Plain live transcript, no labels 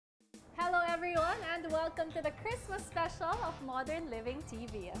everyone, and welcome to the Christmas special of Modern Living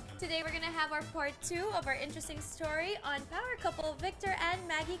TV. Today we're gonna have our part 2 of our interesting story on power couple Victor and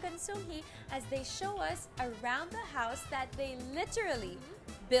Maggie Consumhi as they show us around the house that they literally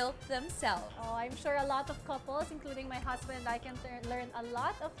built themselves. Oh, I'm sure a lot of couples, including my husband and I, can learn a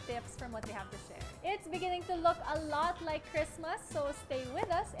lot of tips from what they have to share. It's beginning to look a lot like Christmas, so stay with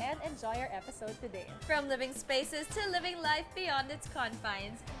us and enjoy our episode today. From living spaces to living life beyond its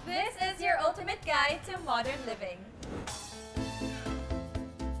confines, this is your ultimate guide to modern living.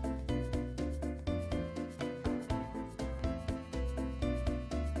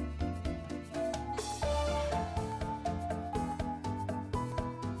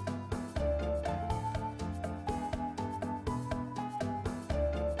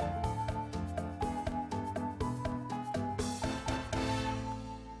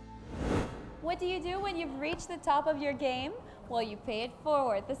 What do you do when you've reached the top of your game? Well, you pay it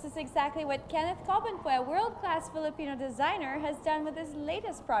forward. This is exactly what Kenneth Cobonpue, a world-class Filipino designer, has done with his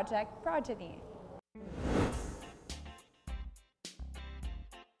latest project, Progeny.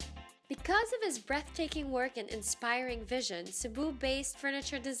 Because of his breathtaking work and inspiring vision, Cebu-based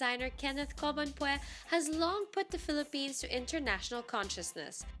furniture designer Kenneth Cobonpue has long put the Philippines to international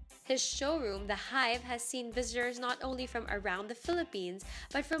consciousness. His showroom, The Hive, has seen visitors not only from around the Philippines,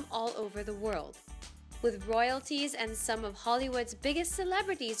 but from all over the world. With royalties and some of Hollywood's biggest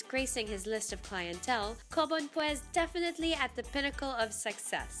celebrities gracing his list of clientele, Cobonpue is definitely at the pinnacle of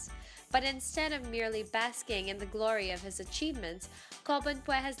success. But instead of merely basking in the glory of his achievements,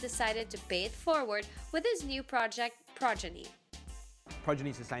 Cobonpue has decided to pay it forward with his new project, Progeny. Progeny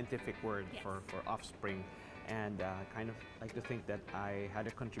is a scientific word for offspring, and kind of like to think that I had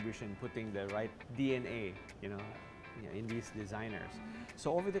a contribution putting the right DNA, in these designers.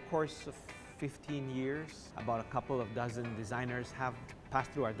 So over the course of 15 years, about a couple of dozen designers have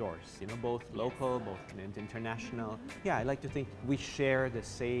passed through our doors, both local, both international. Yeah, I like to think we share the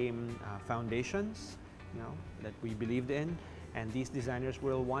same foundations, that we believed in, and these designers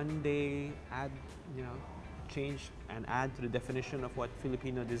will one day add, change and add to the definition of what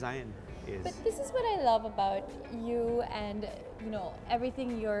Filipino design is. But this is what I love about you and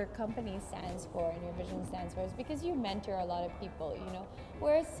everything your company stands for and your vision stands for, is because you mentor a lot of people,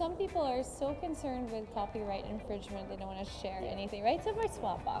 whereas some people are so concerned with copyright infringement they don't want to share anything, right? So much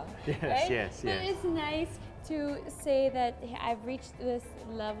swapang, yes, right? yes. But it's nice to say that, hey, I've reached this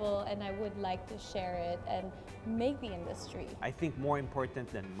level and I would like to share it and make the industry. I think more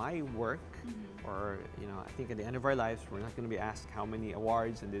important than my work, or I think at the end of our lives, we're not going to be asked how many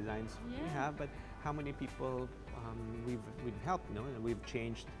awards and designs we have, but how many people we've helped, and we've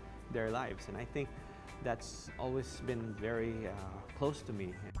changed their lives. And I think that's always been very close to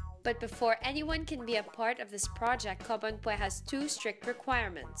me. But before anyone can be a part of this project, Cobonpue has 2 strict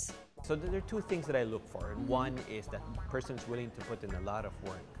requirements. So there are 2 things that I look for. One is that the person is willing to put in a lot of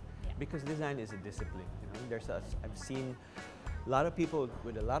work, because design is a discipline. I've seen a lot of people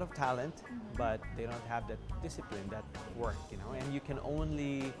with a lot of talent, but they don't have that discipline, that work, and you can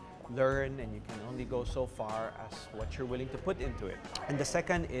only learn and you can only go so far as what you're willing to put into it. And the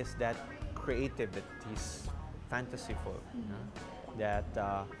second is that creativity is fantasyful, that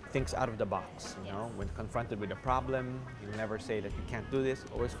thinks out of the box. When confronted with a problem, you'll never say that you can't do this,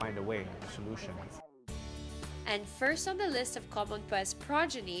 always find a way, a solution. And first on the list of Cobonpue's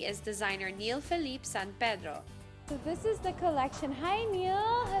Progeny is designer Neil Felipe San Pedro. So this is the collection. Hi Neil,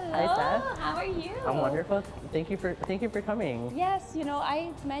 hello. Hi Steph. How are you? I'm wonderful. Thank you for coming. Yes,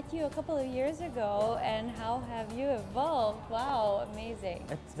 I met you a couple of years ago, and how have you evolved? Wow, amazing.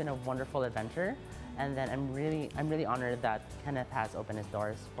 It's been a wonderful adventure, and then I'm really honored that Kenneth has opened his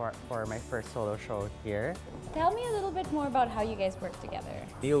doors for my first solo show here. Tell me a little bit more about how you guys work together.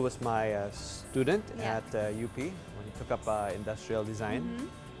 Neil was my student at UP when he took up industrial design.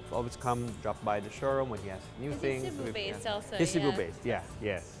 Always come, drop by the showroom when he has new things. He's Cebu-based also. He's Cebu-based,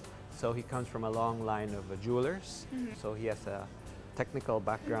 yes. So he comes from a long line of jewelers. So he has a technical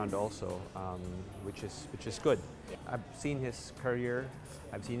background also, which is good. I've seen his career,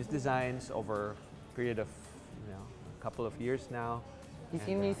 I've seen his designs over a period of a couple of years now. He's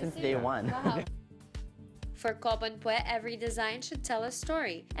seen me since day one. Wow. For Cobonpue, every design should tell a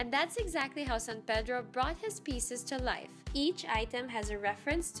story, and that's exactly how San Pedro brought his pieces to life. Each item has a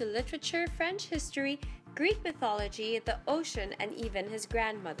reference to literature, French history, Greek mythology, the ocean, and even his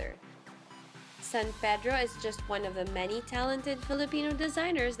grandmother. San Pedro is just one of the many talented Filipino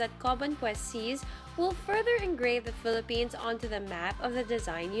designers that Cobonpue sees will further engrave the Philippines onto the map of the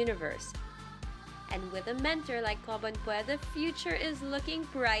design universe. And with a mentor like Cobonpue, the future is looking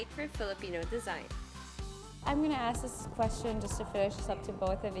bright for Filipino design. I'm going to ask this question just to finish this up to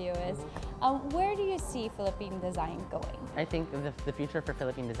both of you is, where do you see Philippine design going? I think the future for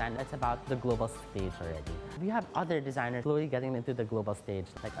Philippine design, it's about the global stage already. We have other designers slowly getting into the global stage,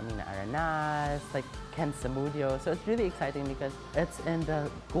 like Amina Arenas, like Ken Samudio. So it's really exciting because it's in the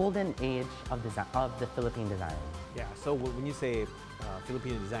golden age of design, of the Philippine design. Yeah, so when you say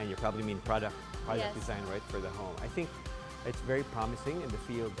Filipino design, you probably mean product Yes. design, right, for the home. I think it's very promising in the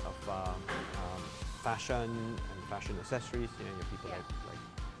field of fashion and fashion accessories. You know, people Yeah.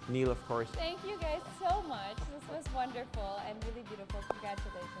 like Neil, of course. Thank you guys so much. This was wonderful and really beautiful.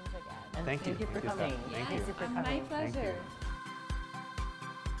 Congratulations again. And Thank you. for Thank you, coming. Steph. Thank Thank you. you for My coming. pleasure. Thank you.